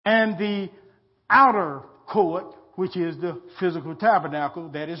and the outer court, which is the physical tabernacle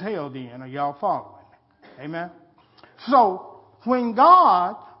that is held in. Are y'all following? Amen. So when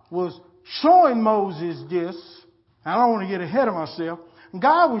God was showing Moses this, I don't want to get ahead of myself,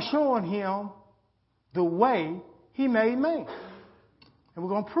 God was showing him the way he made man. And we're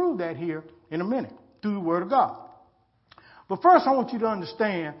going to prove that here in a minute through the Word of God. But first I want you to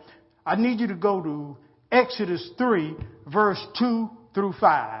understand, I need you to go to Exodus 3, verse 2 through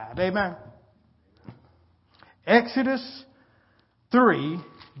 5. Amen. Exodus 3,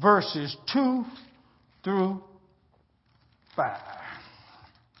 verses 2 through 5.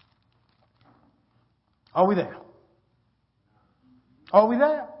 Are we there? Are we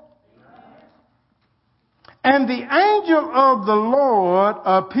there? And the angel of the Lord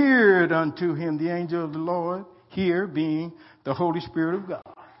appeared unto him. The angel of the Lord here being the Holy Spirit of God.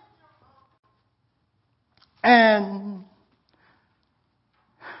 And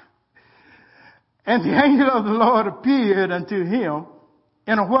the angel of the Lord appeared unto him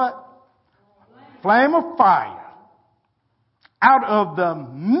in a what? Flame of fire. Out of the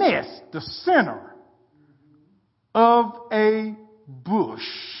midst, the center of a bush.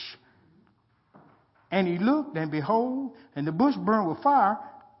 And he looked, and behold, and the bush burned with fire,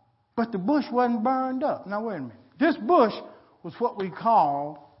 but the bush wasn't burned up. Now wait a minute. This bush was what we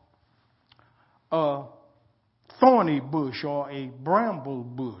call a thorny bush or a bramble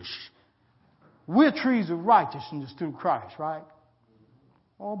bush. We're trees of righteousness through Christ, right?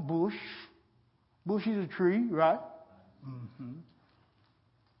 Or bush. Bush is a tree, right? Mm-hmm.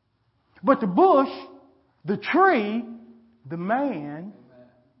 But the bush, the tree, the man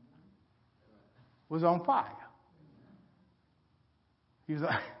was on fire. He was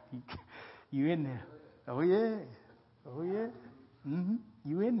like, you in there. Oh yeah. Oh yeah. Mm-hmm.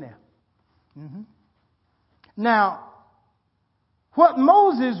 You in there. Mm-hmm. Now, what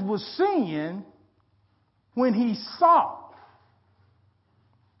Moses was seeing when he saw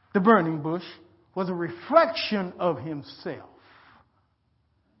the burning bush was a reflection of himself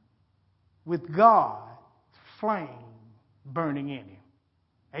with God's flame burning in him.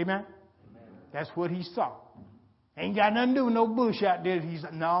 Amen? That's what he saw. Ain't got nothing to do with no bush out there. He's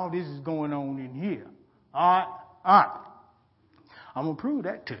like, no, this is going on in here. All right. I'm going to prove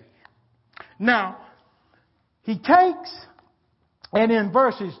that to you. Now, he takes, and in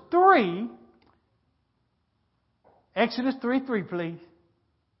verses 3, Exodus 3:3, please.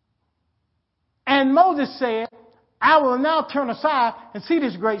 And Moses said, I will now turn aside and see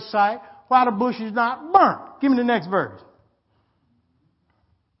this great sight while the bush is not burnt. Give me the next verse.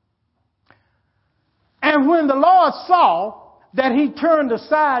 And when the Lord saw that he turned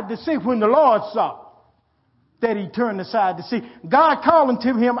aside to see, when the Lord saw that he turned aside to see, God called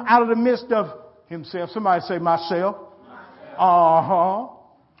unto him out of the midst of himself. Somebody say myself.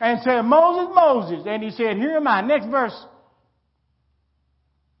 And said, Moses, Moses. And he said, here am I. Next verse.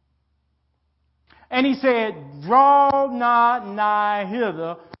 And he said, draw not nigh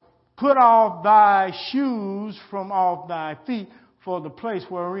hither, put off thy shoes from off thy feet, for the place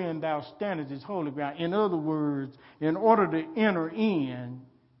wherein thou standest is holy ground. In other words, in order to enter in,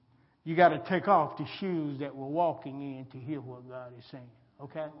 you got to take off the shoes that we're walking in to hear what God is saying.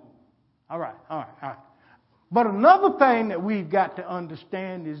 Okay? All right. But another thing that we've got to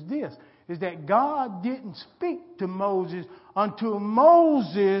understand is this, is that God didn't speak to Moses until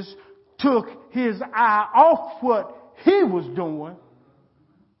Moses took his eye off what he was doing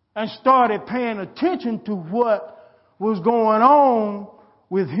and started paying attention to what was going on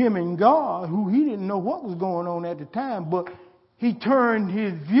with him and God, who he didn't know what was going on at the time, but he turned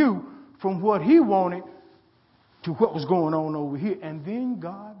his view from what he wanted to what was going on over here. And then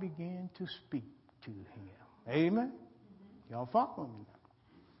God began to speak to him. Amen? Y'all follow me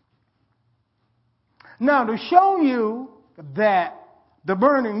now? Now, to show you that the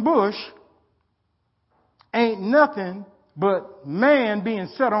burning bush ain't nothing but man being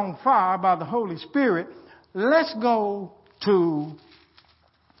set on fire by the Holy Spirit, let's go to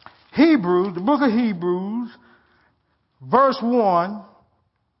Hebrews, the book of Hebrews, verse 1,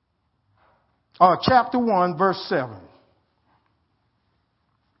 or chapter 1, verse 7.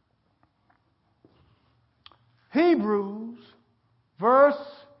 Hebrews,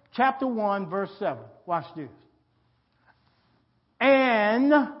 chapter 1, verse 7. Watch this.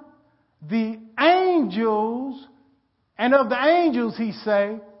 And the angels, and of the angels he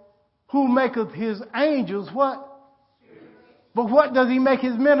say, who maketh his angels what? But what does he make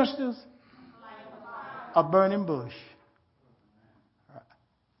his ministers? A burning bush.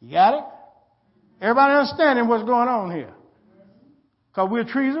 You got it? Everybody understanding what's going on here? Because we're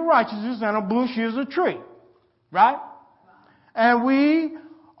trees of righteousness and a bush is a tree. Right? And we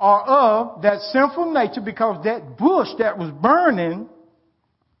or of that sinful nature, because that bush that was burning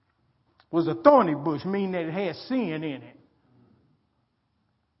was a thorny bush, meaning that it had sin in it.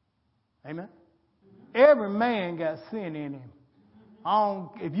 Amen? Every man got sin in him.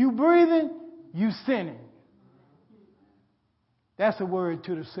 If you breathing, you sinning. That's a word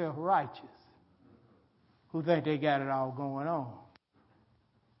to the self-righteous who think they got it all going on.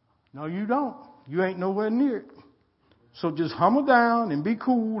 No, you don't. You ain't nowhere near it. So just humble down and be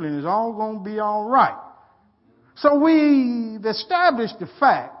cool, and it's all going to be all right. So we've established the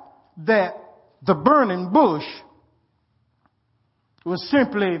fact that the burning bush was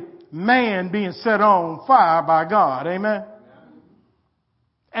simply man being set on fire by God. Amen?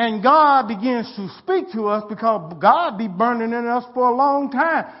 And God begins to speak to us because God be burning in us for a long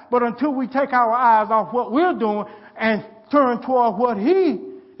time. But until we take our eyes off what we're doing and turn toward what He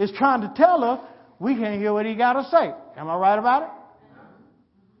is trying to tell us, we can't hear what He got to say. Am I right about it?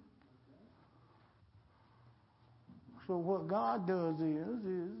 So what God does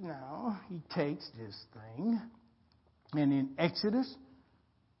is now He takes this thing, and in Exodus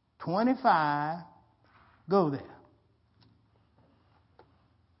 25, go there.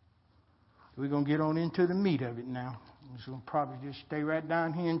 We're going to get on into the meat of it now. I'm just going to probably just stay right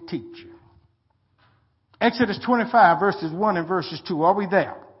down here and teach you. Exodus 25, verses 1 and verses 2. Are we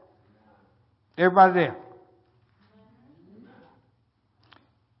there? Everybody there?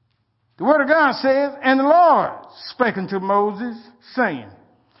 The Word of God says, and the Lord spake unto Moses, saying,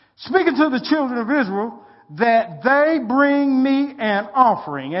 speak unto the children of Israel, that they bring me an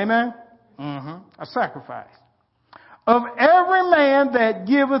offering. Amen? A sacrifice. Of every man that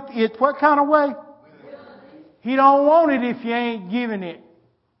giveth it, what kind of way? He don't want it if you ain't giving it.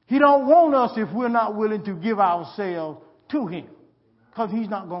 He don't want us if we're not willing to give ourselves to Him. Because He's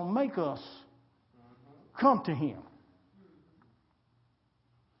not going to make us come to Him.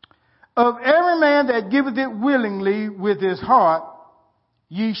 Of every man that giveth it willingly with his heart,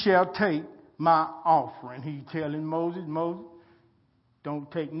 ye shall take my offering. He telling Moses,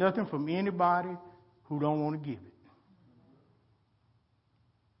 don't take nothing from anybody who don't want to give it.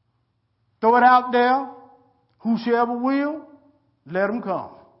 Throw it out there. Whosoever will, let them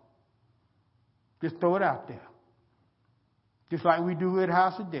come. Just throw it out there. Just like we do at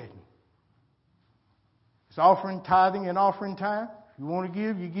House of Death. It's offering, tithing, and offering time. You want to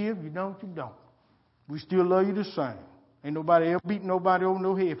give, you give. You don't, you don't. We still love you the same. Ain't nobody ever beat nobody over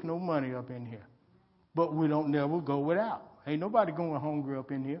no head for no money up in here. But we don't never go without. Ain't nobody going hungry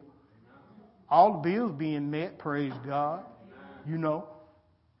up in here. All the bills being met, praise God. You know.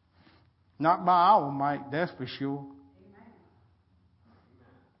 Not by our might, that's for sure.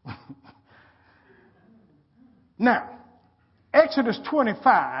 Now, Exodus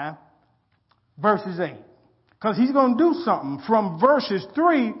 25, verses 8. Because he's going to do something from verses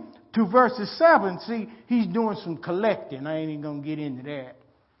 3 to verses 7. See, he's doing some collecting. I ain't even going to get into that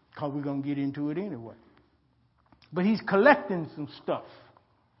because we're going to get into it anyway. But he's collecting some stuff.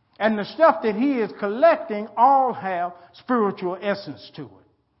 And the stuff that he is collecting all have spiritual essence to it.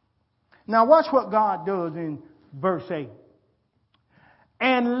 Now watch what God does in verse 8.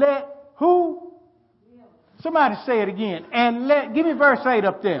 And let who? Somebody say it again. And let, give me verse 8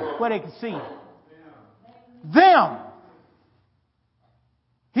 up there where they can see it. Them.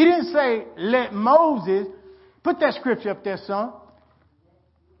 He didn't say let Moses. Put that scripture up there, son.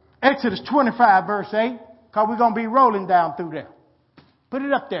 Exodus 25 verse 8. Because we're going to be rolling down through there. Put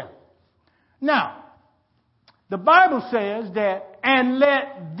it up there. Now, the Bible says that, and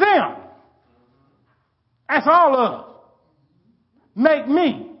let them. That's all of us. Make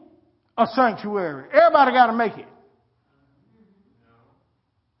me a sanctuary. Everybody got to make it.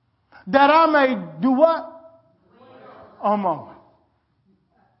 That I may do what? Among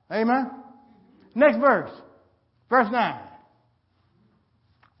them. Amen. Next verse. Verse 9.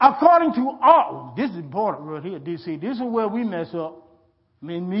 According to all, this is important right here, DC. This is where we mess up. I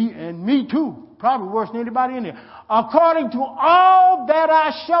mean, me too. Probably worse than anybody in here. According to all that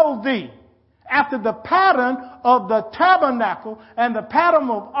I show thee, after the pattern of the tabernacle and the pattern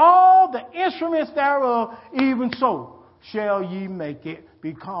of all the instruments thereof, even so shall ye make it,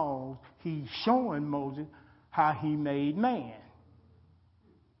 because he's showing Moses how he made man.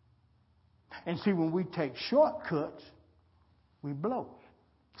 And see, when we take shortcuts, we blow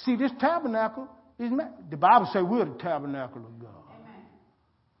it. See, this tabernacle is man. The Bible says we're the tabernacle of God. Amen.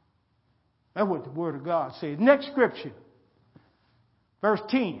 That's what the Word of God says. Next scripture, verse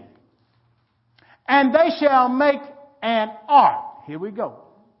 10. And they shall make an ark. Here we go.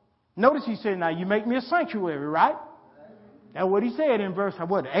 Notice he said, now you make me a sanctuary, right? That's what he said in verse,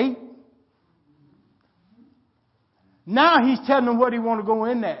 8? Now he's telling them what he want to go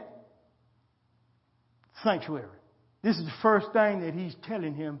in that sanctuary. This is the first thing that he's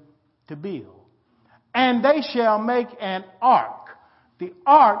telling him to build. And they shall make an ark. The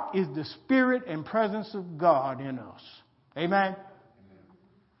ark is the spirit and presence of God in us. Amen.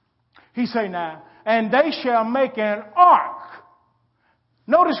 He say now, and they shall make an ark.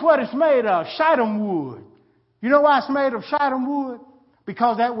 Notice what it's made of. Shittim wood. You know why it's made of shittim wood?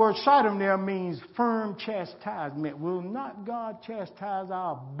 Because that word shittim there means firm chastisement. Will not God chastise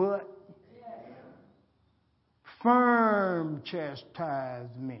our butt? Firm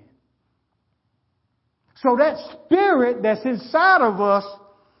chastisement. So that spirit that's inside of us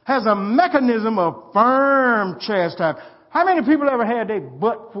has a mechanism of firm chastisement. How many people ever had their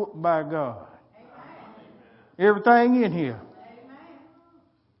butt whooped by God? Everything in here.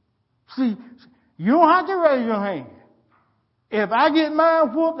 See, you don't have to raise your hand. If I get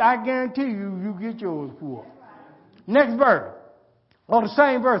mine whooped, I guarantee you get yours whooped. Next verse. Or the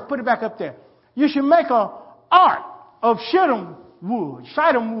same verse. Put it back up there. You should make an ark of shittim wood.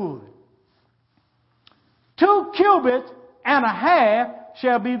 2 cubits and a half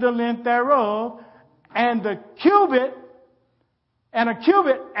shall be the length thereof, and a cubit and a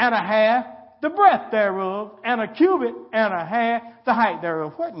half the breadth thereof, and a cubit and a half the height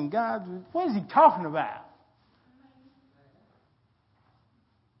thereof. What is he talking about?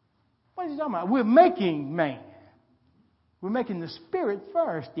 What is he talking about? We're making man. We're making the spirit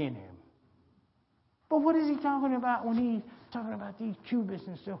first in him. But what is he talking about when he's talking about these cubits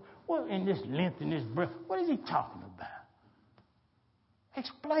and stuff? Well, in this length and this breadth, what is he talking about?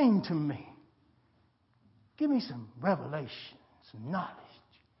 Explain to me. Give me some revelation, some knowledge.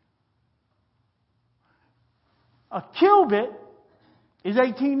 A cubit is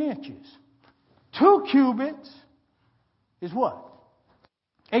 18 inches. 2 cubits is what?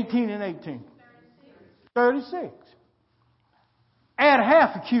 18 and 18. 36. Add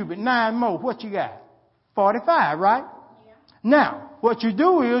half a cubit, 9 more. What you got? 45, right? Yeah. Now, what you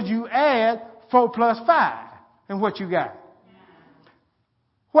do is you add 4 plus 5. And what you got?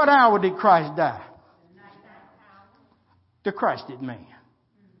 What hour did Christ die? The Christed man.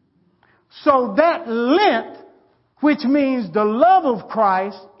 So that length, which means the love of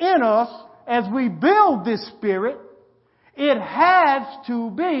Christ in us as we build this spirit, it has to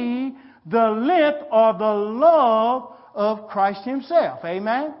be the length or the love of Christ himself.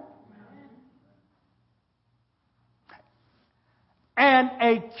 Amen? And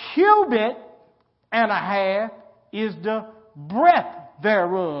a cubit and a half is the breadth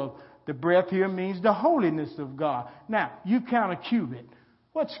thereof. The breadth here means the holiness of God. Now, you count a cubit.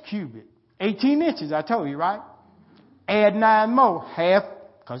 What's a cubit? 18 inches, I told you, right? Add 9 more. Half,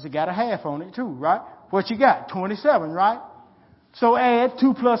 because it got a half on it too, right? What you got? 27, right? So add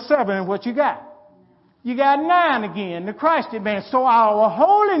 2 plus 7, and what you got? You got 9 again, the Christed man. So our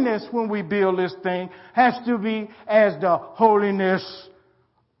holiness when we build this thing has to be as the holiness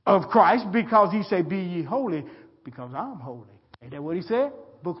of Christ, because he said, be ye holy, because I'm holy. Ain't that what he said?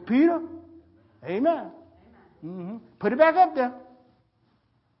 Book of Peter? Amen. Mm-hmm. Put it back up there.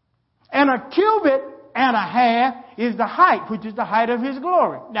 And a cubit and a half is the height, which is the height of his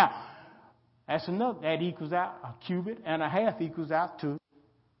glory. Now, that's enough. That equals out, a cubit and a half equals out to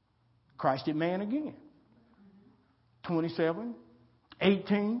Christed man again. 27,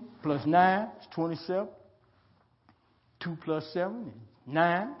 18 plus 9 is 27. 2 plus 7 is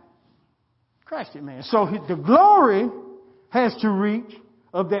 9. Christed man. So the glory has to reach,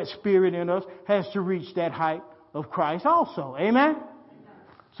 of that spirit in us, has to reach that height of Christ also. Amen?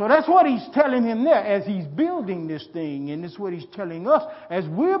 So that's what he's telling him there as he's building this thing. And this is what he's telling us as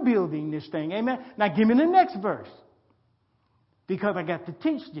we're building this thing. Amen? Now give me the next verse. Because I got to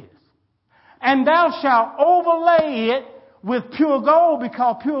teach this. And thou shalt overlay it with pure gold,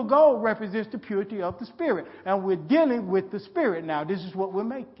 because pure gold represents the purity of the spirit. And we're dealing with the spirit now. This is what we're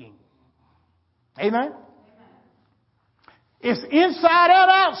making. Amen? It's inside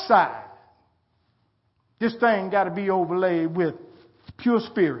and outside. This thing got to be overlaid with pure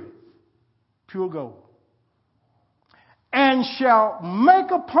spirit, pure gold. And shall make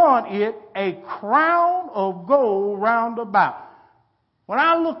upon it a crown of gold round about. When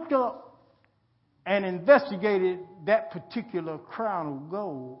I looked up and investigated that particular crown of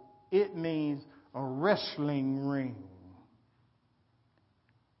gold, it means a wrestling ring.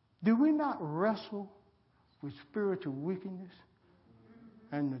 Do we not wrestle with spiritual wickedness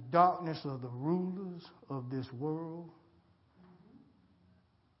and the darkness of the rulers of this world?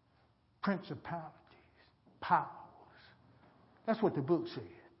 Principalities, powers. That's what the book said.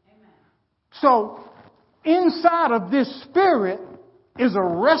 Amen. So, inside of this spirit is a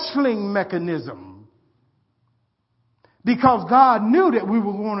wrestling mechanism. Because God knew that we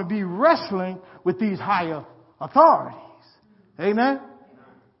were going to be wrestling with these higher authorities. Amen?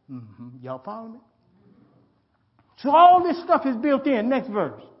 Y'all follow me? So all this stuff is built in. Next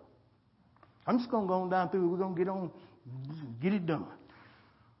verse. I'm just going to go on down through. We're going to get it done.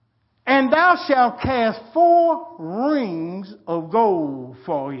 And thou shalt cast 4 rings of gold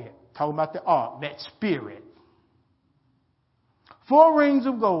for it. Talking about the ark, that spirit. 4 rings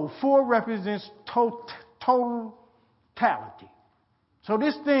of gold. 4 represents totality. So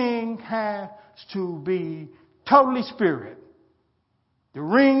this thing has to be totally spirit. The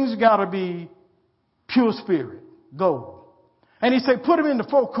rings got to be pure spirit, gold. And he said, put them in the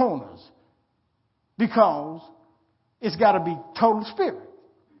 4 corners because it's got to be total spirit.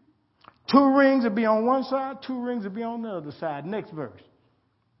 2 rings will be on one side, 2 rings will be on the other side. Next verse.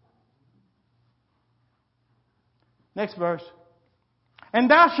 Next verse. And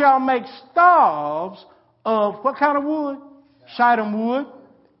thou shalt make staves of what kind of wood? Shittim wood.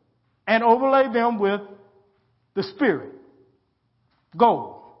 And overlay them with the spirit.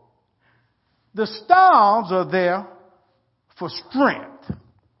 Gold. The staves are there for strength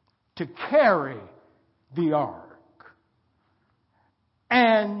to carry the ark.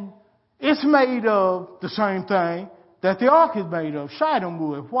 And it's made of the same thing that the ark is made of, shittim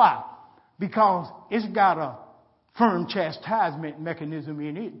wood. Why? Because it's got a firm chastisement mechanism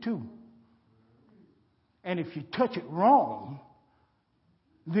in it too. And if you touch it wrong,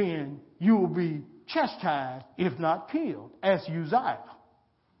 then you will be chastised, if not killed, as Uzziah.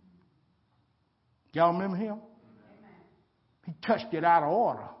 Y'all remember him? He touched it out of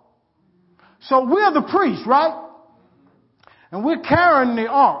order. So we're the priests, right? And we're carrying the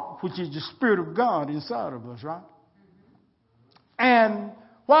ark, which is the Spirit of God inside of us, right? And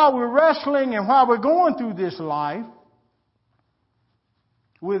while we're wrestling and while we're going through this life,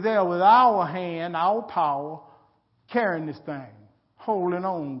 we're there with our hand, our power, carrying this thing, holding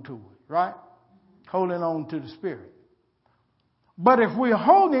on to it, right? Holding on to the Spirit. But if we're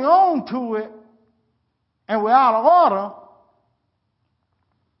holding on to it and we're out of order,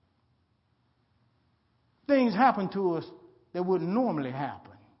 things happen to us that wouldn't normally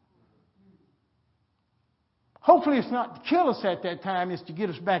happen. Hopefully it's not to kill us at that time, it's to get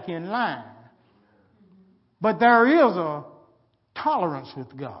us back in line. But there is a tolerance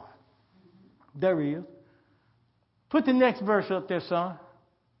with God. There is. Put the next verse up there, son.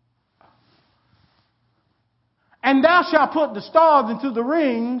 And thou shalt put the stars into the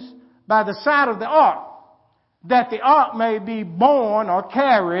rings by the side of the ark, that the ark may be borne or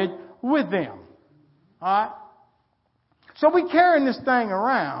carried with them. All right? So we're carrying this thing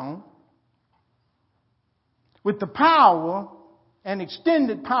around with the power and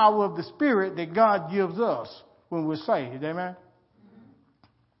extended power of the Spirit that God gives us when we're saved. Amen?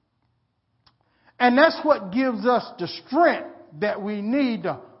 And that's what gives us the strength that we need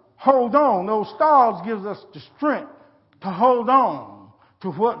to hold on. Those stars gives us the strength to hold on to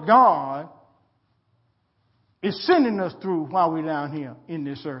what God is sending us through while we're down here in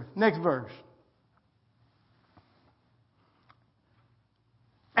this earth. Next verse.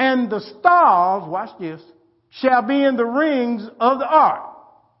 And the stars, watch this, shall be in the rings of the ark,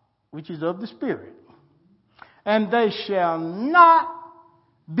 which is of the Spirit. And they shall not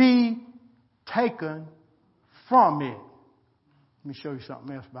be taken from it. Let me show you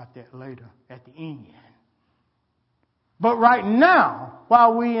something else about that later at the end. But right now,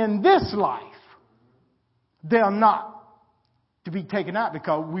 while we're in this life, they're not to be taken out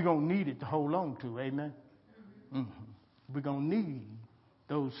because we're going to need it to hold on to. Amen? We're going to need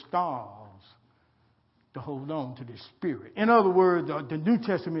those stars to hold on to the Spirit. In other words, the New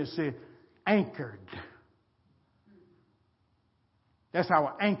Testament said anchored. That's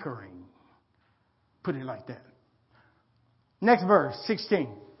our anchoring. Put it like that. Next verse, 16.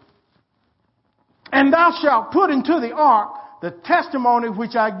 And thou shalt put into the ark the testimony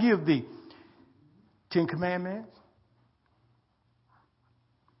which I give thee. 10 Commandments.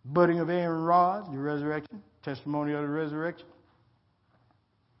 Budding of Aaron's rods, the resurrection. Testimony of the resurrection.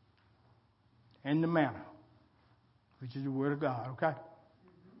 And the manna, which is the Word of God, okay?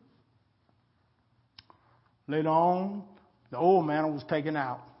 Later on, the old manna was taken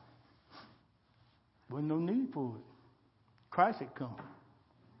out. Wasn't no need for it. Christ had come.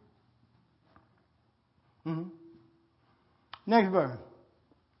 Next verse.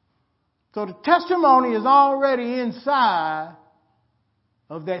 So the testimony is already inside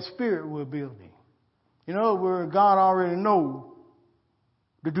of that spirit we're building. In other words, God already knows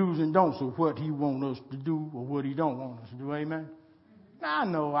the do's and don'ts of what He wants us to do or what He don't want us to do. Amen? Now, I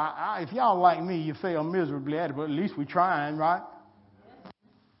know if y'all like me, you fail miserably at it, but at least we're trying, right?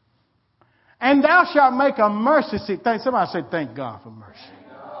 And thou shalt make a mercy seat. Somebody say, thank God for mercy.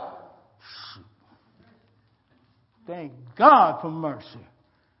 Thank God for mercy.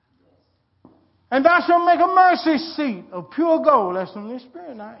 And thou shalt make a mercy seat of pure gold. That's from the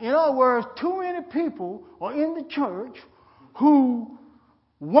Spirit now. In other words, too many people are in the church who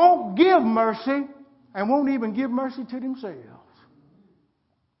won't give mercy and won't even give mercy to themselves.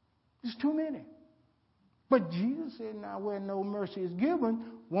 There's too many. But Jesus said, now where no mercy is given,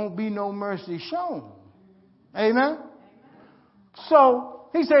 won't be no mercy shown. Amen? So,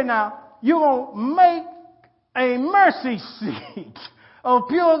 he said, now, you're going to make a mercy seat of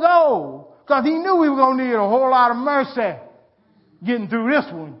pure gold. Because he knew we were going to need a whole lot of mercy getting through this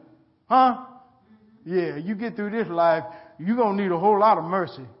one. Huh? Yeah, you get through this life, you're going to need a whole lot of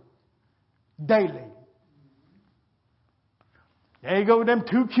mercy. Daily. There you go with them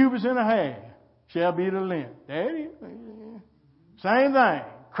 2 cubits and a half. Shall be the length. There it is. Same thing.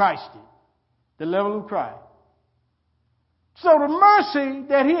 Christ it. The level of Christ. So the mercy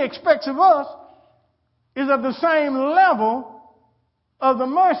that he expects of us is of the same level of the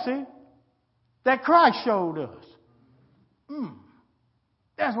mercy that Christ showed us.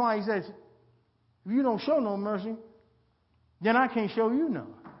 That's why he says, if you don't show no mercy, then I can't show you none.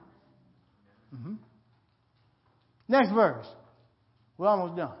 Next verse. We're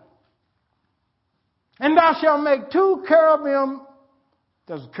almost done. And thou shalt make 2 cherubim,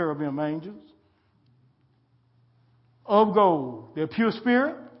 those are cherubim angels, of gold. They're pure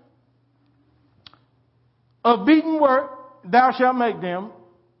spirit. Of beaten work, thou shalt make them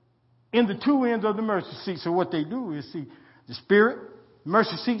in the 2 ends of the mercy seat. So what they do is, see, the spirit,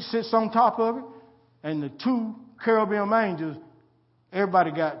 mercy seat sits on top of it, and the 2 cherubim angels,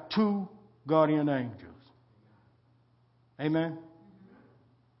 everybody got 2 guardian angels. Amen?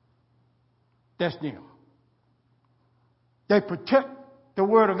 That's them. They protect the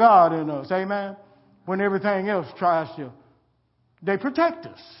word of God in us. Amen? When everything else tries to. They protect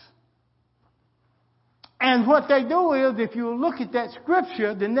us. And what they do is, if you look at that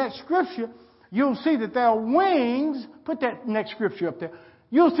scripture, the next scripture, you'll see that their wings, put that next scripture up there,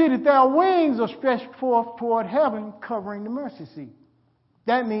 you'll see that their wings are stretched forth toward heaven, covering the mercy seat.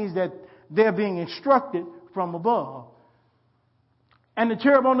 That means that they're being instructed from above. And the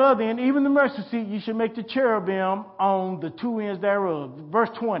cherub on the other end, even the mercy seat, you should make the cherubim on the 2 ends thereof. Verse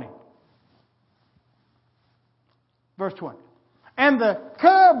 20. Verse 20. And the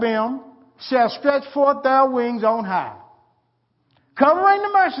cherubim shall stretch forth their wings on high, covering the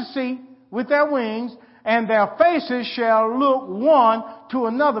mercy seat with their wings, and their faces shall look one to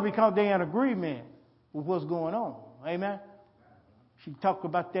another because they're in agreement with what's going on. Amen? She talked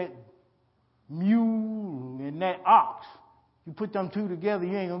about that mule and that ox. You put them 2 together,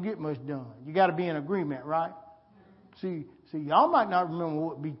 you ain't going to get much done. You got to be in agreement, right? See, y'all might not remember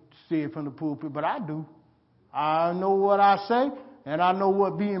what be said from the pulpit, but I do. I know what I say, and I know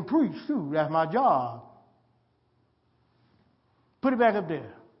what being preached too. That's my job. Put it back up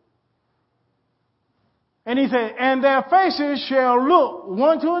there. And he said, and their faces shall look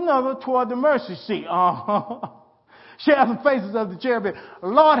one to another toward the mercy seat. Shall the faces of the cherubim.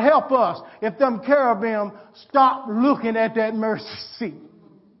 Lord, help us if them cherubim stop looking at that mercy seat.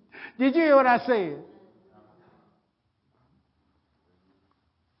 Did you hear what I said?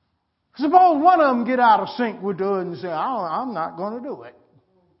 Suppose one of them get out of sync with the other and say, I'm not going to do it.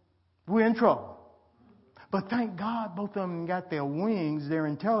 We're in trouble. But thank God both of them got their wings. Their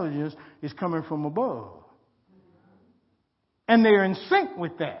intelligence is coming from above. And they're in sync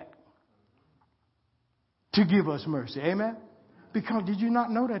with that to give us mercy. Amen? Because did you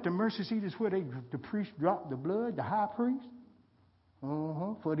not know that the mercy seat is where the priest dropped the blood, the high priest?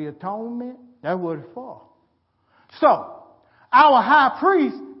 For the atonement. That's what it's for. So, our high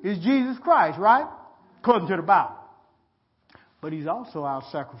priest is Jesus Christ, right? According to the Bible. But he's also our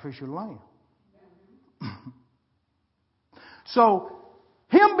sacrificial lamb. So,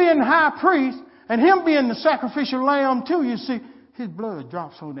 him being high priest and him being the sacrificial lamb too, you see, his blood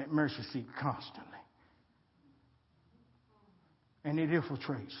drops on that mercy seat constantly. And it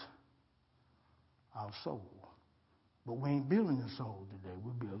infiltrates our soul. But we ain't building the soul today.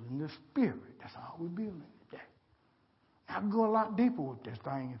 We're building the spirit. That's all we're building today. I can go a lot deeper with this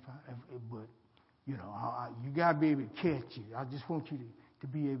thing, but you know, you got to be able to catch it. I just want you to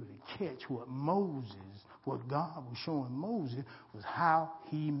be able to catch what God was showing Moses was how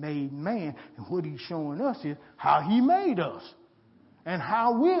he made man. And what he's showing us is how he made us. And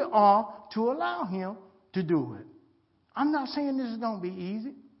how we are to allow him to do it. I'm not saying this is going to be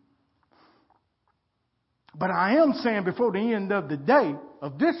easy. But I am saying before the end of the day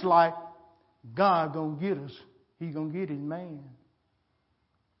of this life, God going to get us. He's going to get his man.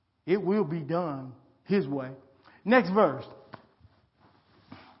 It will be done His way. Next verse.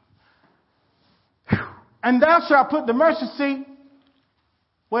 And thou shalt put the mercy seat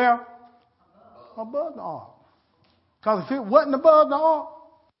where? Above the ark. Because if it wasn't above the ark,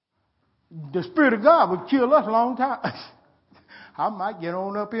 the Spirit of God would kill us a long time. I might get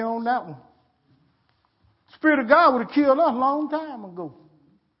on up here on that one. Spirit of God would have killed us a long time ago.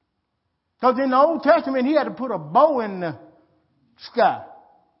 Because in the Old Testament, He had to put a bow in the sky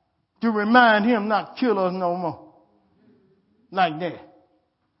to remind Him not to kill us no more. Like that.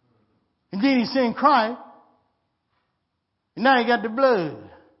 And then He sent Christ. And now He got the blood.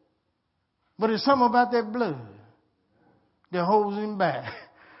 But there's something about that blood that holds Him back.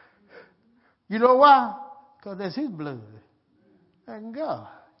 You know why? Because that's His blood. Thank God.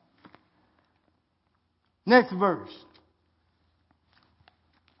 Next verse.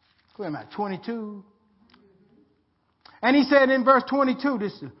 Where am I? 22. And He said in verse 22,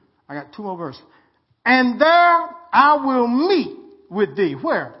 I got two more verses. And there I will meet with thee.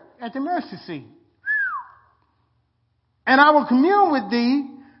 Where? At the mercy seat. And I will commune with thee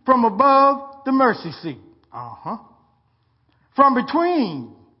from above the mercy seat. From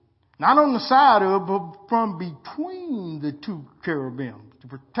between, not on the side of, but from between the two cherubims, the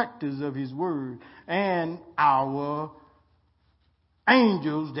protectors of His word, and our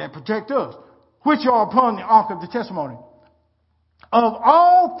angels that protect us, which are upon the ark of the testimony. Of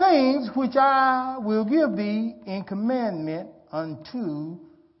all things which I will give thee in commandment unto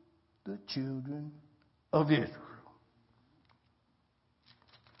the children of Israel.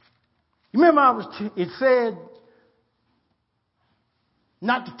 You remember it said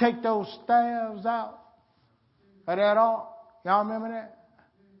not to take those staves out of that ark? Y'all remember that?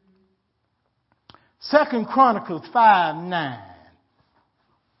 2 Chronicles 5:9.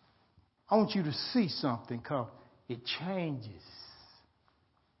 I want you to see something because it changes.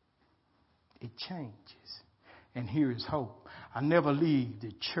 It changes. And here is hope. I never leave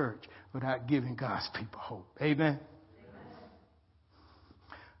the church without giving God's people hope. Amen?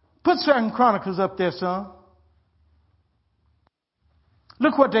 Put 2 Chronicles up there, son.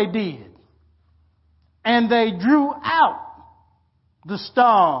 Look what they did. And they drew out the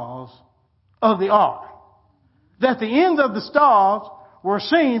stars of the ark, that the ends of the stars were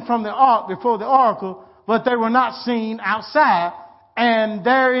seen from the ark before the oracle, but they were not seen outside. And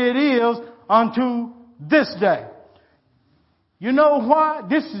there it is unto this day. You know why?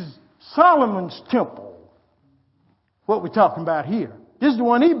 This is Solomon's temple. What we're talking about here. This is the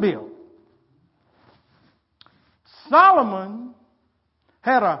one he built. Solomon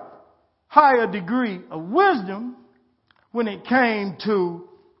had a higher degree of wisdom when it came to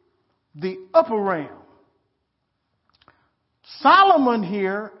the upper realm. Solomon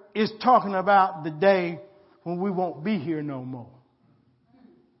here is talking about the day when we won't be here no more.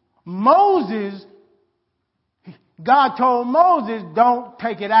 Moses, God told Moses, don't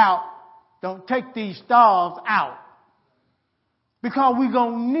take it out. Don't take these stars out. Because we're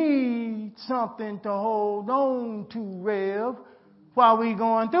going to need something to hold on to, Rev, while we're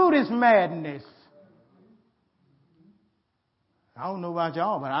going through this madness. I don't know about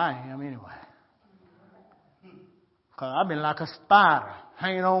y'all, but I am anyway. Because I've been like a spider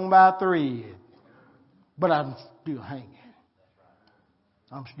hanging on by a thread. But I'm still hanging.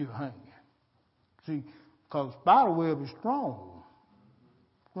 I'm still hanging. See, because spider web is strong.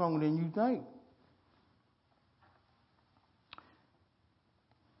 Stronger than you think.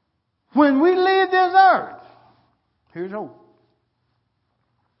 When we leave this earth, here's hope.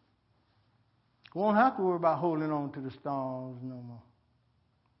 We won't have to worry about holding on to the stars no more.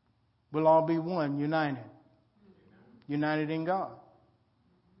 We'll all be one, united. United in God.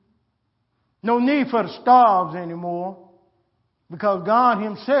 No need for the stars anymore, because God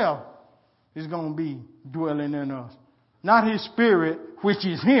Himself is going to be dwelling in us. Not His Spirit, which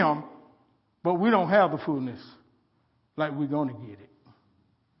is Him, but we don't have the fullness like we're going to get it.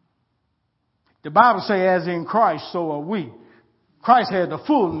 The Bible says, as in Christ, so are we. Christ had the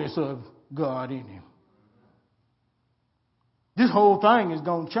fullness of God in Him. This whole thing is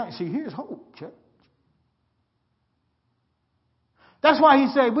going to change. See, here's hope, church. That's why He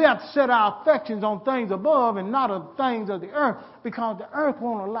said we have to set our affections on things above and not on things of the earth, because the earth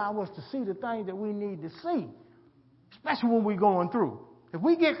won't allow us to see the things that we need to see, especially when we're going through. If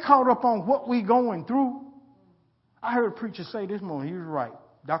we get caught up on what we're going through, I heard a preacher say this morning, he was right,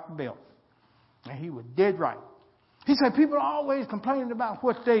 Dr. Belt. And he was dead right. He said people are always complaining about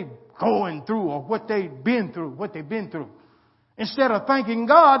what they're going through or what they've been through, instead of thanking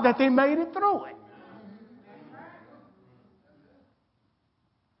God that they made it through it.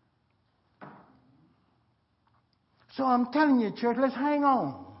 So I'm telling you, church, let's hang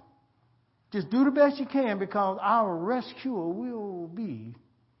on. Just do the best you can, because our rescuer will be.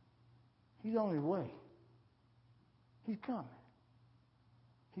 He's on his way. He's coming.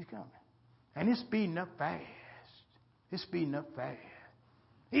 He's coming. And it's speeding up fast. It's speeding up fast.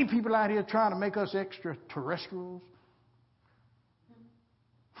 These people out here trying to make us extraterrestrials.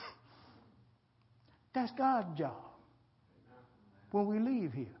 That's God's job. When we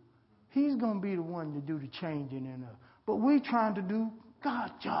leave here, He's going to be the one to do the changing in us. But we're trying to do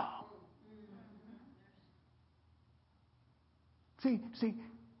God's job. See,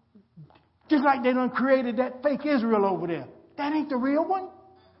 just like they done created that fake Israel over there. That ain't the real one.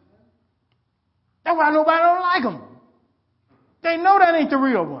 That's why nobody don't like them. They know that ain't the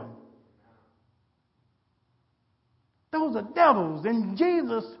real one. Those are devils. And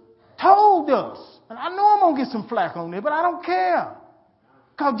Jesus told us. And I know I'm going to get some flack on there, but I don't care.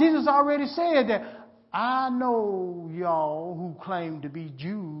 Because Jesus already said that, I know y'all who claim to be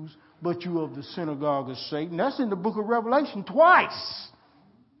Jews, but you of the synagogue of Satan. That's in the book of Revelation twice.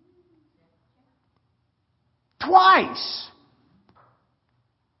 Twice.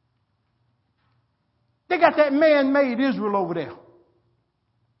 They got that man-made Israel over there.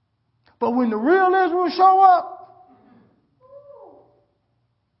 But when the real Israel show up,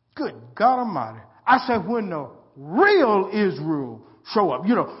 good God Almighty. I said when the real Israel show up.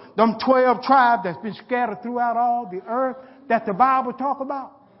 You know, them 12 tribes that's been scattered throughout all the earth that the Bible talk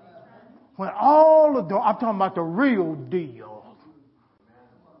about. When all of them, I'm talking about the real deal.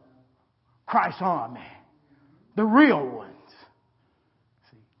 Christ's army. The real ones.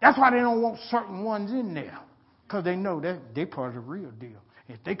 See, that's why they don't want certain ones in there. Because they know that they're part of the real deal.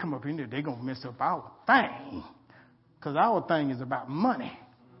 If they come up in there, they're going to mess up our thing. Because our thing is about money.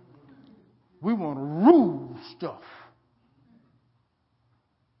 We want to rule stuff.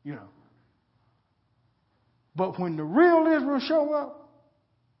 You know. But when the real Israel show up,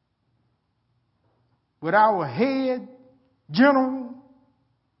 with our head general,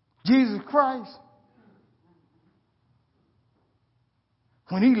 Jesus Christ,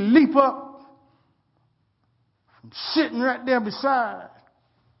 when he leap up from sitting right there beside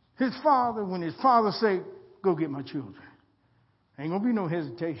his father, when his father say, go get my children, ain't going to be no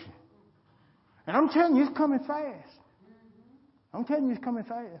hesitation. And I'm telling you, it's coming fast. I'm telling you, it's coming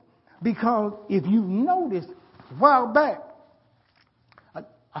fast. Because if you notice, a while back,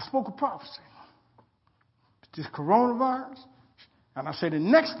 I spoke a prophecy. This coronavirus. And I said the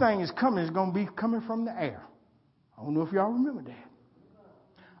next thing is coming is going to be coming from the air. I don't know if y'all remember that.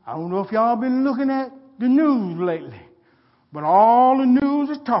 I don't know if y'all been looking at the news lately. But all the news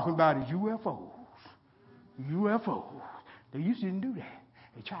is talking about is UFOs. UFOs. They used to didn't do that.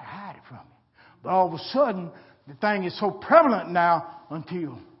 They try to hide it from me. But all of a sudden, the thing is so prevalent now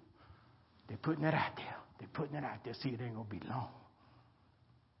until they're putting it out there. They're putting it out there. See, it ain't going to be long.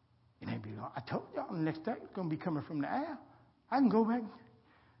 It ain't be long. I told y'all the next day it's going to be coming from the air. I can go back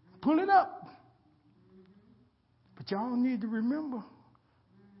and pull it up. But y'all need to remember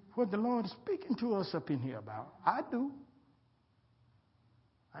what the Lord is speaking to us up in here about. I do.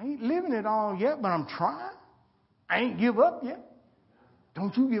 I ain't living it all yet, but I'm trying. I ain't give up yet.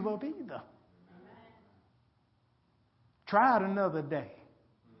 Don't you give up either. Try it another day.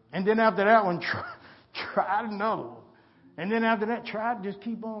 And then after that one, try another one. And then after that, just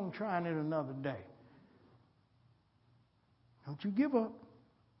keep on trying it another day. Don't you give up.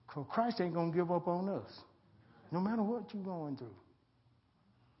 Because Christ ain't going to give up on us. No matter what you're going through.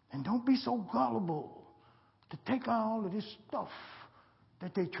 And don't be so gullible to take all of this stuff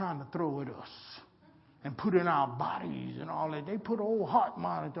that they're trying to throw at us. And put in our bodies and all that. They put an old heart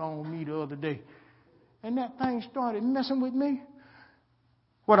monitor on me the other day. And that thing started messing with me.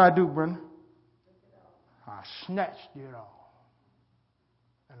 What I do, Brenda? I snatched it off.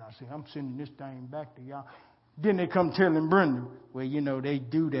 And I said, I'm sending this thing back to y'all. Then they come telling Brenda, well, you know, they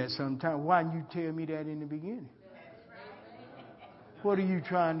do that sometimes. Why didn't you tell me that in the beginning? What are you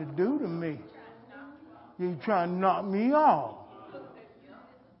trying to do to me? You're trying to knock me off.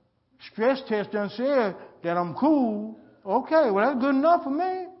 Stress test done said that I'm cool. Okay, well, that's good enough for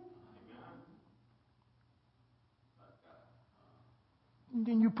me. And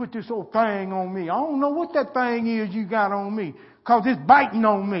then you put this old thing on me. I don't know what that thing is you got on me. Because it's biting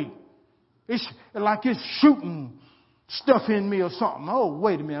on me. It's like it's shooting stuff in me or something. Oh,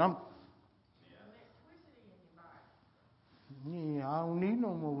 wait a minute. I don't need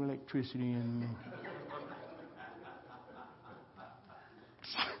no more electricity in me.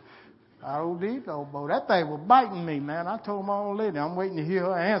 I don't need no more. That thing was biting me, man. I told my old lady, I'm waiting to hear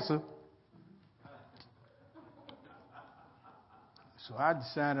her answer. So I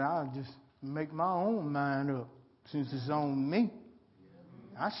decided I'll just make my own mind up since it's on me.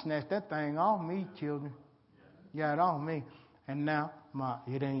 I snatched that thing off me, children. Got it off me. And now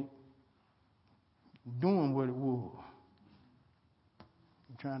it ain't doing what it was.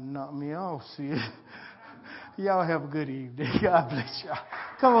 You're trying to knock me off, see. Y'all have a good evening. God bless y'all.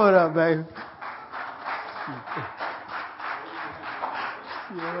 Come on up, baby.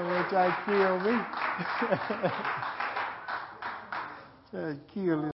 You know, try to kill me. Try to kill